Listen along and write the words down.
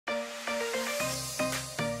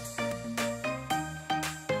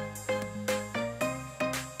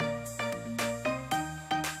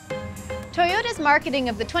Toyota's marketing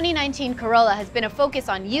of the 2019 Corolla has been a focus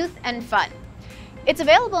on youth and fun. It's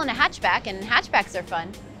available in a hatchback, and hatchbacks are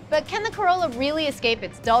fun, but can the Corolla really escape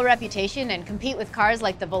its dull reputation and compete with cars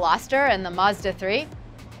like the Veloster and the Mazda 3?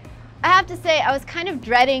 I have to say, I was kind of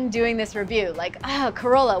dreading doing this review. Like,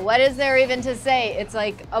 Corolla, what is there even to say? It's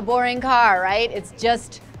like a boring car, right? It's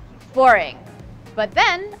just boring. But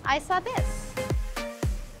then I saw this.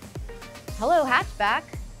 Hello, hatchback.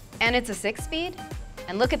 And it's a 6-speed.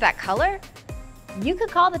 And look at that color. You could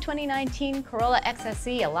call the 2019 Corolla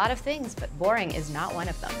XSE a lot of things, but boring is not one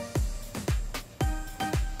of them.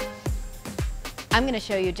 I'm going to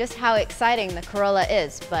show you just how exciting the Corolla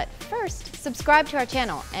is, but first, subscribe to our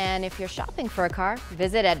channel, and if you're shopping for a car,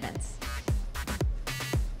 visit Edmunds.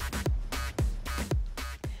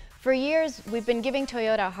 For years, we've been giving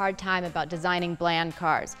Toyota a hard time about designing bland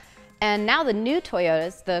cars. And now the new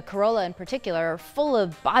Toyotas, the Corolla in particular, are full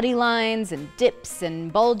of body lines and dips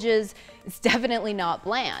and bulges. It's definitely not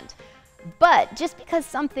bland. But just because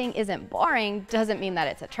something isn't boring doesn't mean that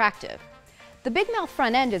it's attractive. The big mouth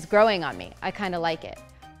front end is growing on me. I kind of like it.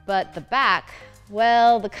 But the back,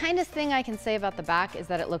 well, the kindest thing I can say about the back is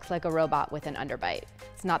that it looks like a robot with an underbite.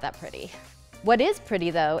 It's not that pretty. What is pretty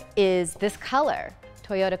though is this color.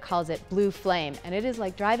 Toyota calls it blue flame, and it is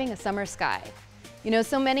like driving a summer sky. You know,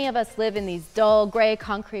 so many of us live in these dull, gray,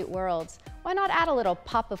 concrete worlds. Why not add a little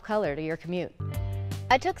pop of color to your commute?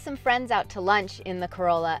 I took some friends out to lunch in the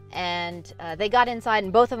Corolla, and they got inside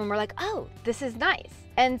and both of them were like, oh, this is nice.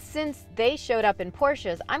 And since they showed up in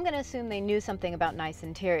Porsches, I'm gonna assume they knew something about nice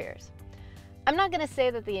interiors. I'm not gonna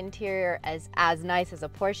say that the interior is as nice as a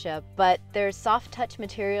Porsche, but there's soft touch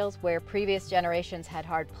materials where previous generations had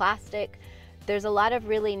hard plastic. There's a lot of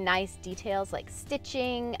really nice details like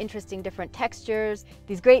stitching, interesting different textures,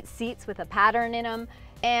 these great seats with a pattern in them,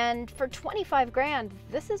 and for 25 grand,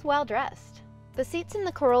 this is well dressed. The seats in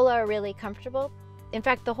the Corolla are really comfortable. In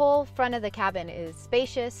fact, the whole front of the cabin is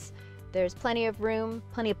spacious. There's plenty of room,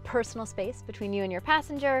 plenty of personal space between you and your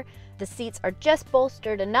passenger. The seats are just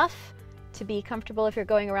bolstered enough to be comfortable if you're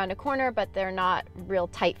going around a corner, but they're not real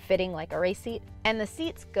tight fitting like a race seat. And the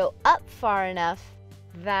seats go up far enough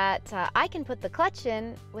that I can put the clutch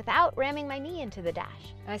in without ramming my knee into the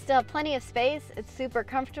dash. And I still have plenty of space, it's super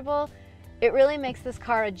comfortable. It really makes this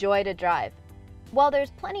car a joy to drive. While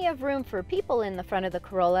there's plenty of room for people in the front of the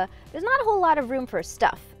Corolla, there's not a whole lot of room for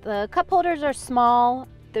stuff. The cup holders are small,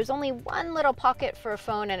 there's only one little pocket for a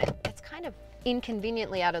phone, and it's kind of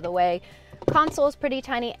inconveniently out of the way. Console is pretty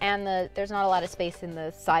tiny, and there's not a lot of space in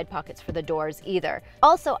the side pockets for the doors either.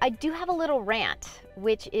 Also, I do have a little rant,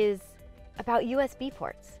 which is about USB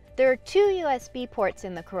ports. There are 2 USB ports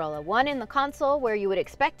in the Corolla, one in the console where you would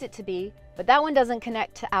expect it to be, but that one doesn't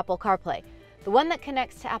connect to Apple CarPlay. The one that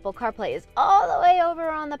connects to Apple CarPlay is all the way over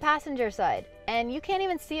on the passenger side, and you can't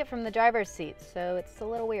even see it from the driver's seat, so it's a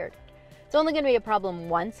little weird. It's only going to be a problem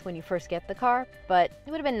once when you first get the car, but it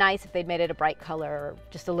would have been nice if they'd made it a bright color or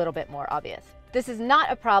just a little bit more obvious. This is not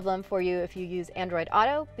a problem for you if you use Android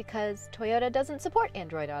Auto, because Toyota doesn't support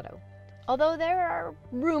Android Auto. Although there are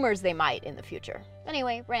rumors they might in the future.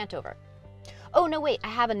 Anyway, rant over. Oh no, wait, I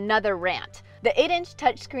have another rant. The 8-inch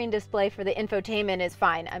touchscreen display for the infotainment is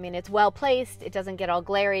fine. I mean, it's well placed, it doesn't get all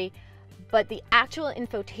glary, but the actual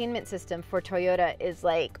infotainment system for Toyota is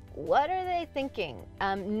like, what are they thinking?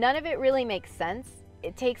 None of it really makes sense.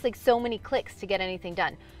 It takes like so many clicks to get anything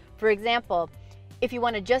done. For example, if you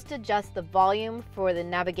want to just adjust the volume for the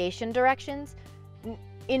navigation directions,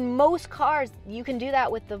 in most cars, you can do that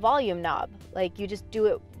with the volume knob. Like, you just do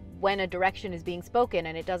it when a direction is being spoken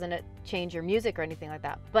and it doesn't change your music or anything like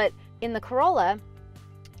that. But in the Corolla,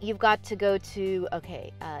 you've got to go to,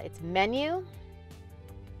 it's menu,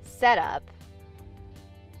 setup,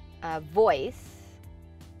 voice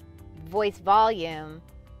volume,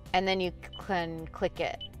 and then you can click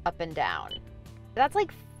it up and down. That's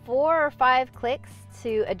like 4 or 5 clicks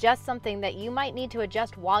to adjust something that you might need to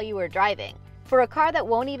adjust while you are driving. For a car that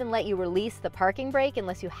won't even let you release the parking brake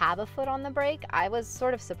unless you have a foot on the brake, I was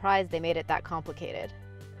sort of surprised they made it that complicated.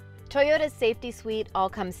 Toyota's safety suite all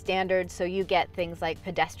comes standard, so you get things like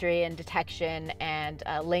pedestrian detection and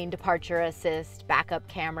lane departure assist, backup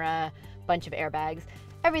camera, bunch of airbags,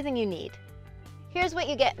 everything you need. Here's what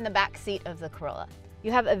you get in the back seat of the Corolla.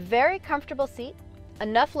 You have a very comfortable seat,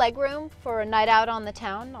 enough legroom for a night out on the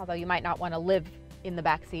town, although you might not want to live in the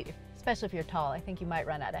back seat, especially if you're tall. I think you might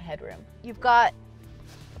run out of headroom. You've got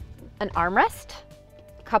an armrest,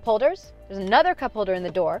 cup holders, there's another cup holder in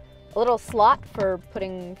the door, a little slot for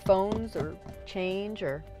putting phones or change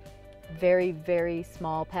or very, very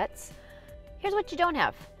small pets. Here's what you don't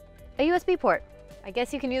have, a USB port. I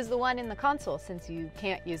guess you can use the one in the console since you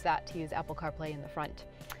can't use that to use Apple CarPlay in the front.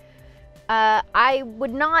 I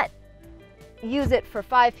would not use it for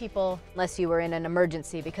 5 people unless you were in an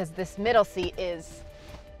emergency, because this middle seat is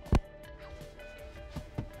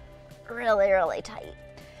really tight.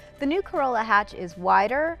 The new Corolla hatch is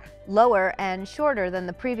wider, lower, and shorter than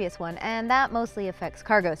the previous one, and that mostly affects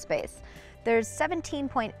cargo space. There's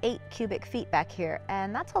 17.8 cubic feet back here,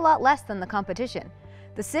 and that's a lot less than the competition.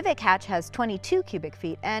 The Civic hatch has 22 cubic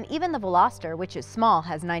feet, and even the Veloster, which is small,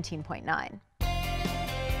 has 19.9.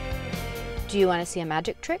 Do you want to see a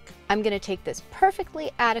magic trick? I'm going to take this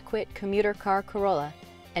perfectly adequate commuter car Corolla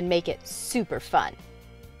and make it super fun.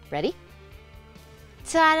 Ready?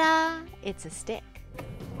 Ta-da! It's a stick.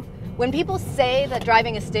 When people say that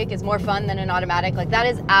driving a stick is more fun than an automatic, like, that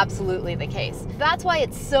is absolutely the case. That's why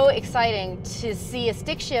it's so exciting to see a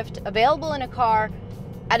stick shift available in a car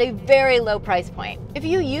at a very low price point. If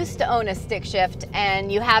you used to own a stick shift and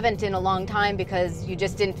you haven't in a long time because you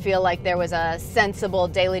just didn't feel like there was a sensible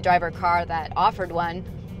daily driver car that offered one,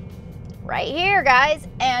 right here, guys.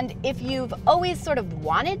 And if you've always sort of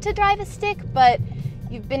wanted to drive a stick, but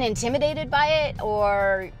you've been intimidated by it,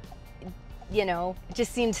 or you know, it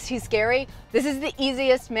just seems too scary, this is the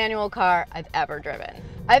easiest manual car I've ever driven.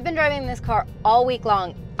 I've been driving this car all week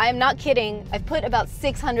long. I'm not kidding. I've put about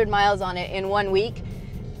 600 miles on it in 1 week.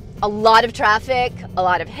 A lot of traffic, a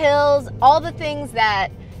lot of hills, all the things that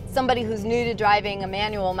somebody who's new to driving a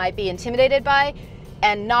manual might be intimidated by,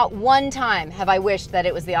 and not one time have I wished that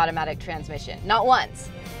it was the automatic transmission. Not once.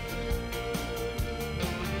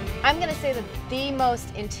 I'm gonna say that the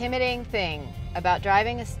most intimidating thing about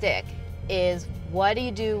driving a stick is, what do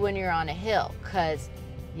you do when you're on a hill? Because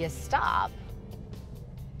you stop,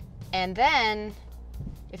 and then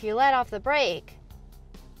if you let off the brake,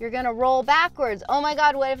 you're gonna roll backwards. Oh my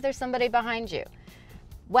God, what if there's somebody behind you?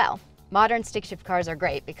 Well, modern stick shift cars are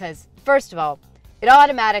great because, first of all, it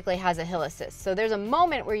automatically has a hill assist. So there's a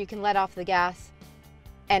moment where you can let off the gas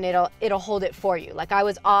and it'll hold it for you. Like, I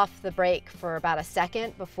was off the brake for about a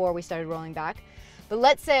second before we started rolling back. But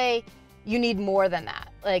let's say you need more than that.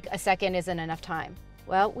 Like, a second isn't enough time.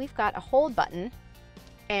 Well, we've got a hold button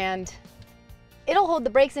and it'll hold the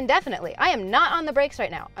brakes indefinitely. I am not on the brakes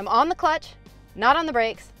right now. I'm on the clutch, not on the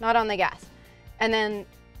brakes, not on the gas. And then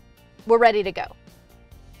we're ready to go.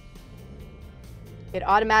 It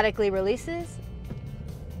automatically releases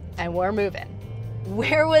and we're moving.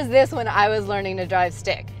 Where was this when I was learning to drive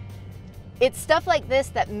stick? It's stuff like this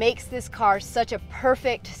that makes this car such a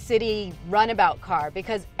perfect city runabout car,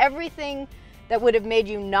 because everything that would have made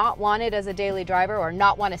you not want it as a daily driver or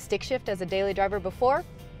not want a stick shift as a daily driver before,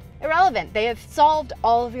 irrelevant. They have solved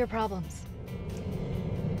all of your problems.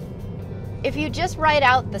 If you just write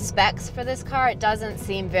out the specs for this car, it doesn't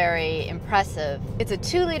seem very impressive. It's a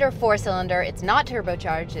 2-liter 4-cylinder, it's not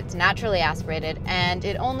turbocharged, it's naturally aspirated, and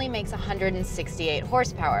it only makes 168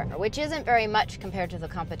 horsepower, which isn't very much compared to the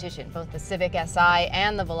competition. Both the Civic Si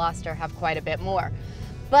and the Veloster have quite a bit more.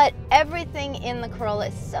 But everything in the Corolla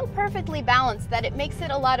is so perfectly balanced that it makes it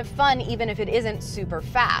a lot of fun even if it isn't super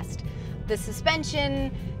fast. The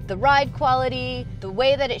suspension, the ride quality, the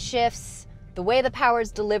way that it shifts, the way the power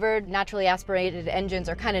is delivered. Naturally aspirated engines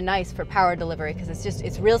are kind of nice for power delivery because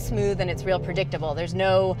it's real smooth and it's real predictable. There's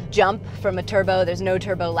no jump from a turbo, there's no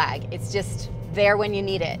turbo lag. It's just there when you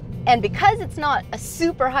need it. And because it's not a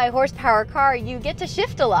super high horsepower car, you get to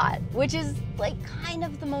shift a lot, which is like kind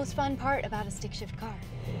of the most fun part about a stick shift car.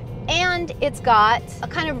 And it's got a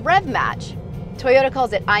kind of rev match. Toyota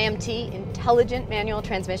calls it IMT, Intelligent Manual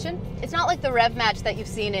Transmission. It's not like the rev match that you've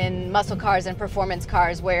seen in muscle cars and performance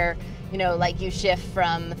cars where, you know, like you shift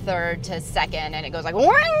from third to second and it goes like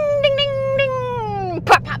ding, ding, ding,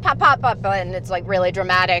 pop, pop, pop, pop, pop, and it's like really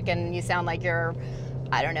dramatic and you sound like you're,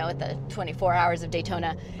 I don't know, at the 24 hours of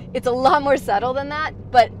Daytona. It's a lot more subtle than that,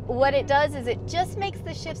 but what it does is it just makes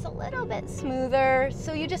the shifts a little bit smoother,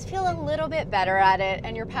 so you just feel a little bit better at it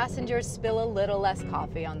and your passengers spill a little less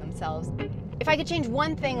coffee on themselves. If I could change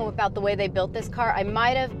one thing about the way they built this car, I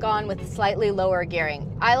might have gone with slightly lower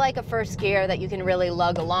gearing. I like a first gear that you can really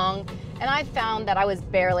lug along, and I found that I was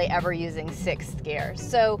barely ever using 6th gear.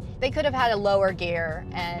 So they could have had a lower gear,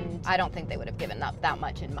 and I don't think they would have given up that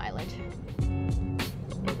much in mileage.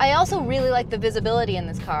 I also really like the visibility in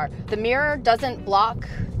this car. The mirror doesn't block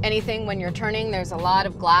anything when you're turning. There's a lot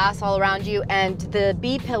of glass all around you, and the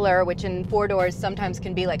B-pillar, which in 4 doors sometimes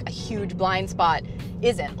can be like a huge blind spot,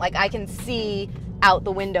 isn't. Like, I can see out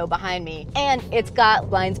the window behind me, and it's got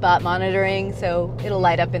blind spot monitoring, so it'll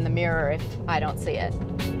light up in the mirror if I don't see it.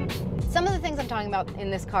 Some of the things I'm talking about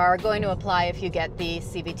in this car are going to apply if you get the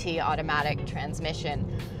CVT automatic transmission.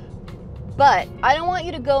 But I don't want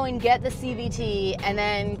you to go and get the CVT and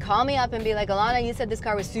then call me up and be like, Elana, you said this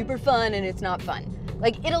car was super fun and it's not fun.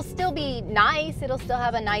 Like, it'll still be nice, it'll still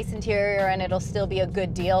have a nice interior, and it'll still be a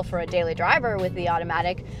good deal for a daily driver with the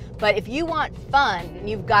automatic, but if you want fun,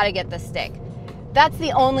 you've got to get the stick. That's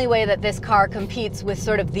the only way that this car competes with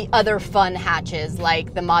sort of the other fun hatches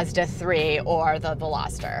like the Mazda 3 or the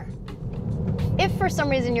Veloster. If for some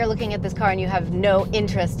reason you're looking at this car and you have no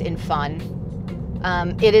interest in fun,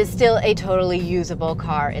 it is still a totally usable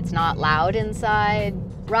car. It's not loud inside,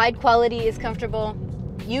 ride quality is comfortable.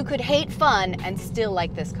 You could hate fun and still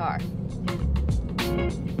like this car.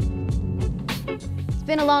 It's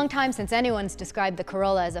been a long time since anyone's described the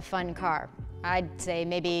Corolla as a fun car. I'd say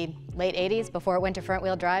maybe late 80s, before it went to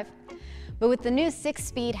front-wheel drive. But with the new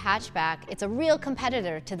 6-speed hatchback, it's a real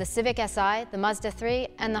competitor to the Civic Si, the Mazda 3,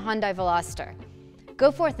 and the Hyundai Veloster.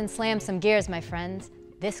 Go forth and slam some gears, my friends.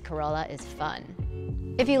 This Corolla is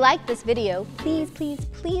fun. If you liked this video, please, please,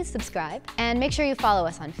 please subscribe, and make sure you follow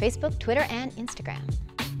us on Facebook, Twitter, and Instagram.